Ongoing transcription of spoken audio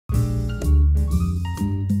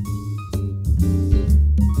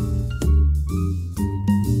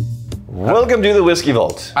Welcome to the Whiskey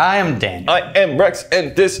Vault. I am Daniel. I am Rex,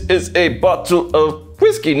 and this is a bottle of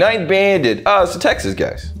whiskey, 9-banded. It's the Texas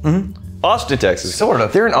guys. Austin, Texas. Sort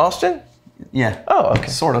of. They're in Austin? Yeah. Oh, okay.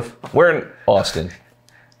 Sort of. Where in Austin?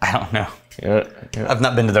 I don't know. Yeah. I've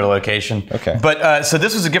not been to their location. Okay. But so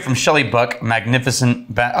this was a gift from Shelley Buck.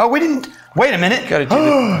 Magnificent. Oh, we didn't. Wait a minute. Gotta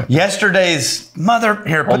do Yesterday's mother.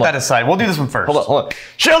 Here, put that aside. We'll do this one first. Hold on.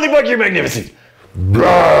 Shelley Buck, you're magnificent.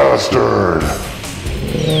 Bastard!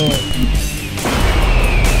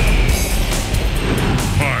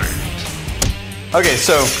 Okay,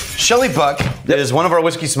 so Shelley Buck is one of our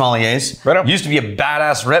whiskey sommeliers. Right on. Used to be a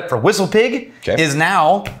badass rep for Whistle Pig. Okay. Is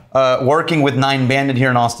now working with 9-banded here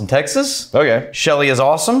in Austin, Texas. Okay. Shelley is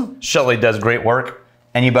awesome. Shelley does great work.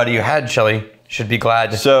 Anybody who had Shelley should be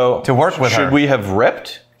glad to work with her. Should we have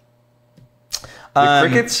repped the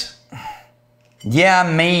crickets?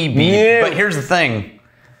 Yeah, maybe. Yeah. But here's the thing.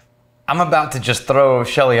 I'm about to just throw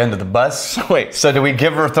Shelley under the bus. Wait. So do we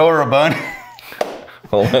throw her a bone?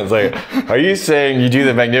 Hold on a second. Are you saying you do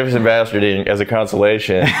the magnificent bastarding as a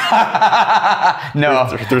consolation? No.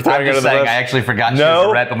 They're throwing I'm under just the saying bus? I actually forgot she was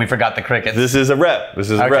a rep and we forgot the crickets. This is a rep. This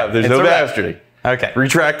is a Okay. rep. There's It's no a rep. bastarding. Okay.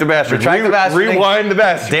 Retract the bastard. Retract the bastard. Rewind the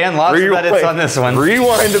bastard. Dan, lots of edits on this one.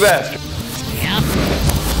 Rewind the bastard.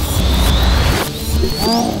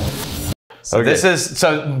 So Okay.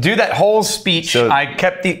 so do that whole speech. So- I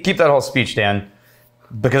keep that whole speech, Dan,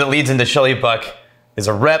 because it leads into Shelley Buck is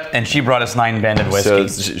a rep and she brought us 9-banded whiskey.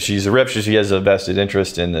 So she's a rep. She has a vested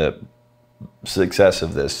interest in the success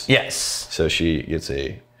of this. Yes. So she gets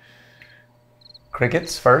a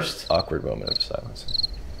Crickets first. awkward moment of silence.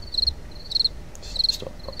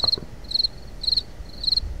 Still awkward.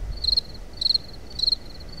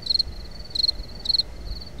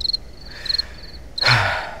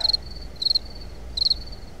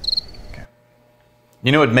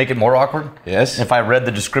 You know what would make it more awkward? Yes. If I read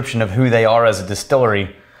the description of who they are as a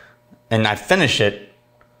distillery and I finish it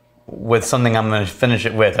with something I'm going to finish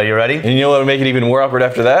it with. Are you ready? And you know what would make it even more awkward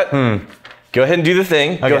after that? Go ahead and do the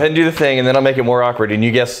thing. Okay. Go ahead and do the thing, and then I'll make it more awkward. And you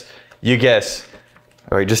guess.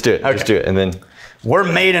 All right, just do it. Okay. Just do it, and then.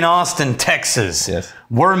 We're made in Austin, Texas. Yes.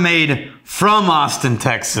 We're made from Austin,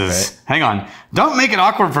 Texas. Right. Hang on. Don't make it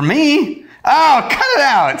awkward for me. Oh, cut it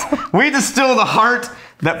out. We distill the heart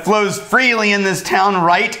that flows freely in this town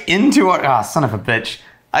right into our... Ah, son of a bitch.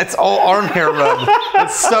 It's all arm hair rub.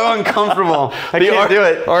 It's so uncomfortable. I can't do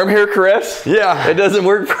it. Arm hair caress? Yeah. It doesn't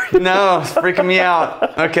work for you. No, it's freaking me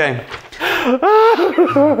out. Okay.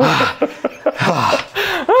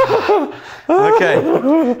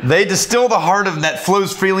 Okay. They distill the heart of that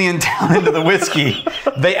flows freely in town into the whiskey.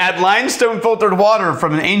 They add limestone filtered water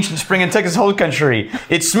from an ancient spring in Texas Hill Country.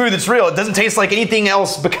 It's smooth, it's real. It doesn't taste like anything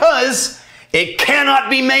else because it cannot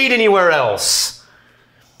be made anywhere else.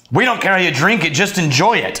 We don't care how you drink it, just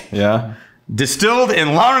enjoy it. Yeah. Distilled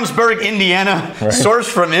in Lawrenceburg, Indiana, sourced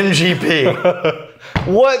from MGP.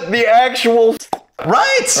 What the actual...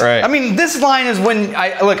 Right? Right. I mean, this line is when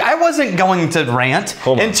I wasn't going to rant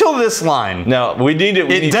until this line. Now, we need to...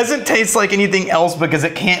 It doesn't taste like anything else because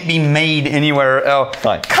it can't be made anywhere else.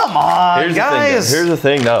 Fine. Come on, Here's guys. Here's the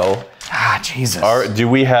thing, though. Ah, Jesus. Do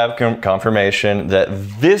we have confirmation that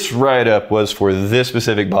this write-up was for this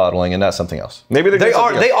specific bottling and not something else? Maybe They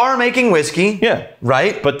are making whiskey. Yeah.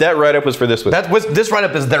 Right? But that write-up was for this whiskey. This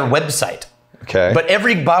write-up is their website. Okay. But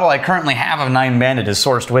every bottle I currently have of 9-banded is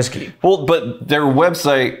sourced whiskey. Well, but their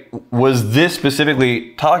website was this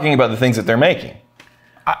specifically talking about the things that they're making.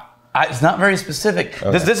 It's not very specific.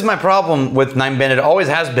 Okay. This is my problem with 9-banded. It always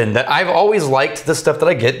has been that I've always liked the stuff that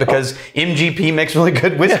I get because MGP makes really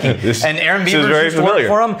good whiskey. Yeah, and Aaron Beavers used to work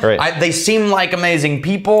for them. Right. They seem like amazing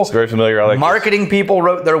people. It's very familiar. I like Marketing people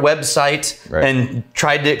wrote their website and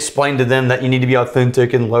tried to explain to them that you need to be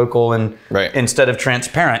authentic and local and instead of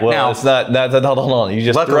transparent. Well, now, it's not. Hold on.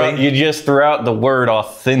 You just threw out the word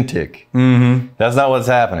authentic. That's not what's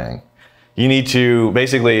happening. You need to,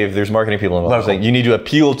 basically, if there's marketing people involved, you need to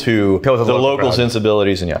appeal to the local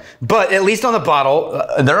sensibilities. And But at least on the bottle,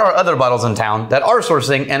 there are other bottles in town that are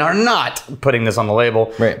sourcing and are not putting this on the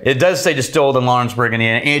label. Right. It does say distilled in Lawrenceburg,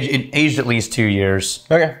 Indiana, aged at least 2 years.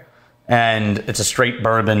 Okay. And it's a straight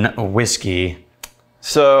bourbon whiskey.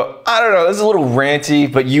 So, I don't know, this is a little ranty,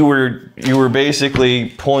 but you were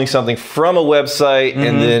basically pulling something from a website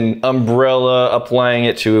and then umbrella applying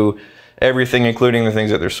it to everything, including the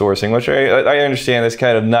things that they're sourcing, which I understand is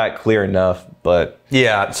kind of not clear enough, but...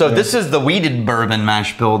 Yeah, so this is the weeded bourbon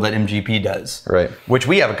mash bill that MGP does. Right. Which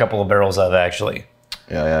we have a couple of barrels of, actually.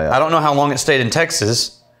 Yeah. I don't know how long it stayed in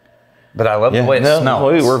Texas, but I love the way it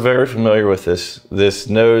smells. We're very familiar with this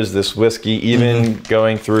nose, this whiskey, even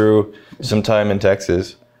going through some time in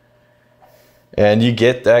Texas. And you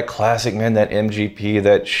get that classic, man, that MGP,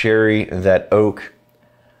 that sherry, that oak, a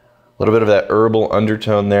little bit of that herbal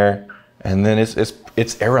undertone there. And then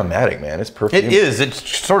it's aromatic, man. It's perfume. It is.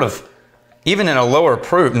 It's sort of, even in a lower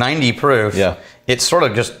proof, 90 proof, yeah. It's sort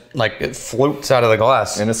of just like it floats out of the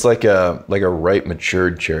glass. And it's like a ripe,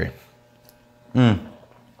 matured cherry. Oh,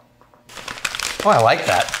 I like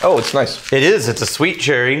that. Oh, it's nice. It is. It's a sweet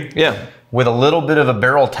cherry. Yeah. With a little bit of a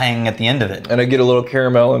barrel tang at the end of it. And I get a little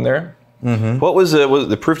caramel in there. Mm-hmm. What was it?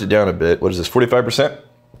 They proofed it down a bit. What is this, 45%?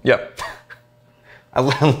 Yeah. I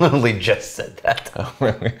literally just said that. Oh,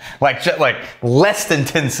 really? Like less than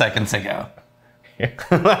 10 seconds ago.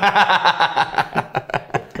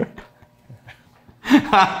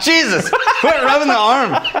 Jesus! Quit rubbing the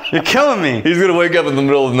arm. You're killing me. He's going to wake up in the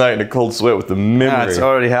middle of the night in a cold sweat with the memory. It's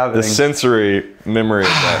already happening. The sensory memory of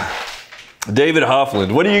that. David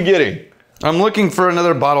Hoffland, what are you getting? I'm looking for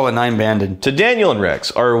another bottle of 9 Banded. To Daniel and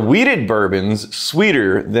Rex, are wheated bourbons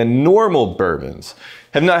sweeter than normal bourbons?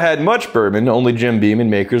 Have not had much bourbon, only Jim Beam and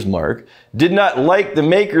Maker's Mark. Did not like the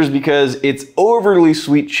Maker's because it's overly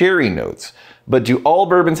sweet cherry notes. But do all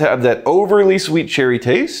bourbons have that overly sweet cherry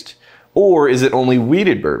taste? Or is it only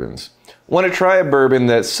wheated bourbons? Want to try a bourbon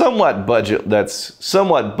that's somewhat budget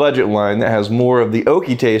line that has more of the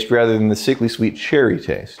oaky taste rather than the sickly sweet cherry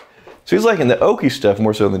taste. So he's liking the oaky stuff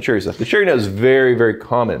more so than the cherry stuff. The cherry note is very, very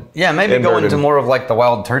common. Yeah, maybe go into more of like the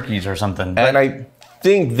wild turkeys or something. And I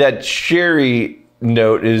think that cherry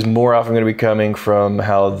note is more often going to be coming from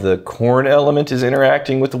how the corn element is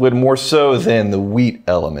interacting with the wood more so than the wheat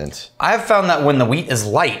element. I've found that when the wheat is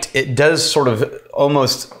light, it does sort of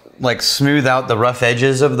almost like smooth out the rough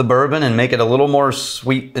edges of the bourbon and make it a little more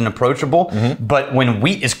sweet and approachable. Mm-hmm. But when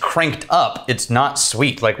wheat is cranked up, it's not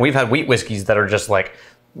sweet. Like we've had wheat whiskeys that are just like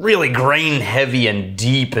really grain heavy and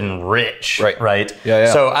deep and rich. Right?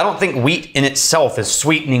 Yeah. So I don't think wheat in itself is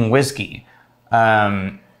sweetening whiskey.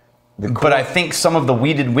 But I think some of the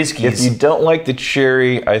wheated whiskeys... If you don't like the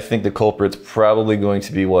cherry, I think the culprit's probably going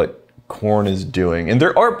to be what corn is doing. And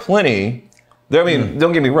there are plenty... I mean,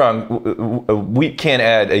 don't get me wrong, wheat can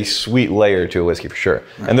add a sweet layer to a whiskey for sure.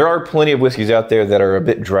 Right. And there are plenty of whiskeys out there that are a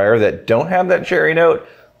bit drier that don't have that cherry note.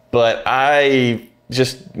 But I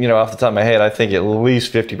just, off the top of my head, I think at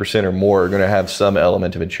least 50% or more are going to have some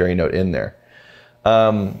element of a cherry note in there.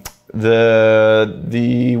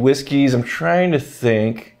 The whiskeys, I'm trying to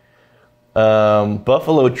think...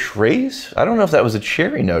 Buffalo Trace? I don't know if that was a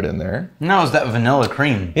cherry note in there. No, it's that vanilla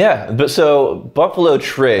cream. Yeah, but so Buffalo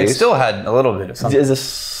Trace... It still had a little bit of something. Is a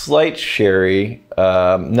slight cherry,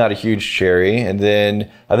 not a huge cherry. And then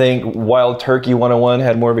I think Wild Turkey 101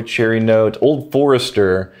 had more of a cherry note. Old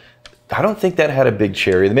Forester, I don't think that had a big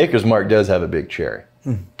cherry. The Maker's Mark does have a big cherry.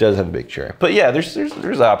 Does have a big cherry. But yeah,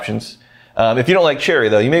 there's options. If you don't like cherry,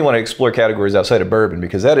 though, you may want to explore categories outside of bourbon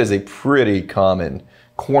because that is a pretty common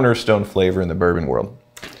cornerstone flavor in the bourbon world.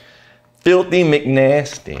 Filthy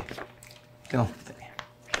McNasty. Filthy.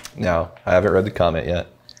 Now, I haven't read the comment yet.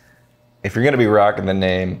 If you're going to be rocking the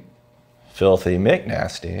name Filthy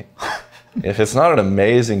McNasty, if it's not an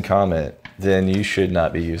amazing comment, then you should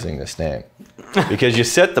not be using this name. Because you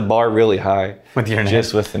set the bar really high with your name.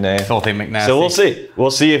 Just with the name. Filthy McNasty. So we'll see.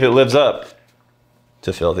 We'll see if it lives up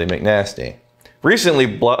to Filthy McNasty. Recently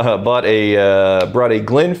brought a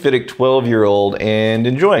Glenfiddich 12-year-old and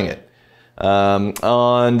enjoying it.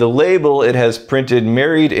 On the label, it has printed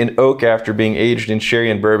married in oak after being aged in sherry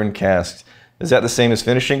and bourbon casks. Is that the same as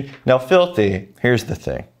finishing? Now, Filthy, here's the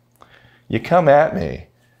thing. You come at me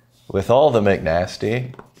with all the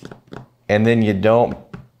McNasty, and then you don't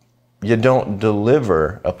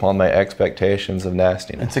deliver upon my expectations of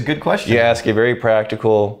nastiness. It's a good question. You ask a very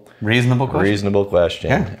practical, reasonable question.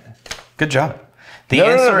 Yeah. Good job.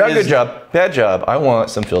 No, not good job. Bad job. I want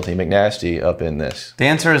some Filthy McNasty up in this. The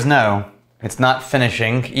answer is no. It's not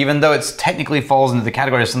finishing, even though it technically falls into the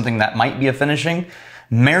category of something that might be a finishing.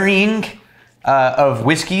 Marrying of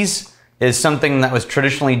whiskeys is something that was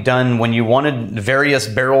traditionally done when you wanted various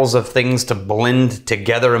barrels of things to blend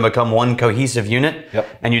together and become one cohesive unit.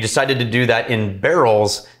 Yep. And you decided to do that in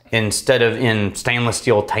barrels instead of in stainless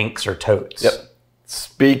steel tanks or totes. Yep.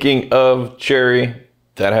 Speaking of cherry,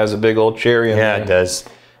 that has a big old cherry in there. Yeah, it does.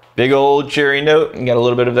 Big old cherry note. You got a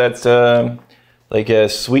little bit of that, like a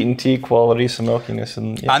sweetened tea quality, some milkiness.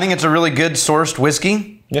 And, yeah. I think it's a really good sourced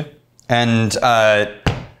whiskey. Yeah. And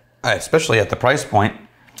especially at the price point.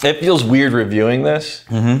 It feels weird reviewing this,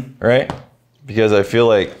 right? Because I feel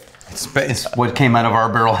like... It's what came out of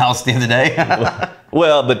our barrel house the other day.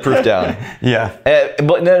 Well, but proof down. Yeah.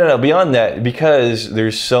 But no. Beyond that, because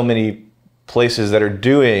there's so many places that are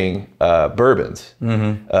doing bourbons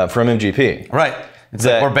from MGP. Right. It's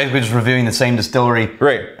like we're basically just reviewing the same distillery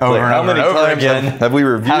Right. over Like, and how over many and over times again. have we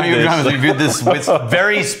reviewed How many this? times have we reviewed this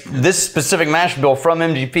with this specific mash bill from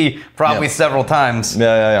MGP probably several times.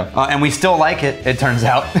 Yeah. And we still like it, it turns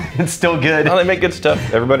out. It's still good. Oh, they make good stuff.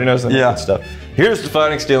 Everybody knows they make Yeah. good stuff. Here's to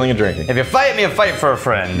fighting, stealing, and drinking. If you fight me, you fight for a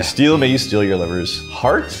friend. Steal me, you steal your lover's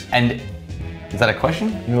heart. And is that a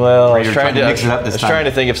question? Well, I was you're trying to mix it up this time? trying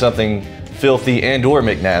to think of something filthy and or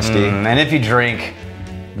McNasty. And if you drink,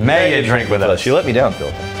 may you drink with us. You let me down,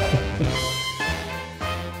 Phil.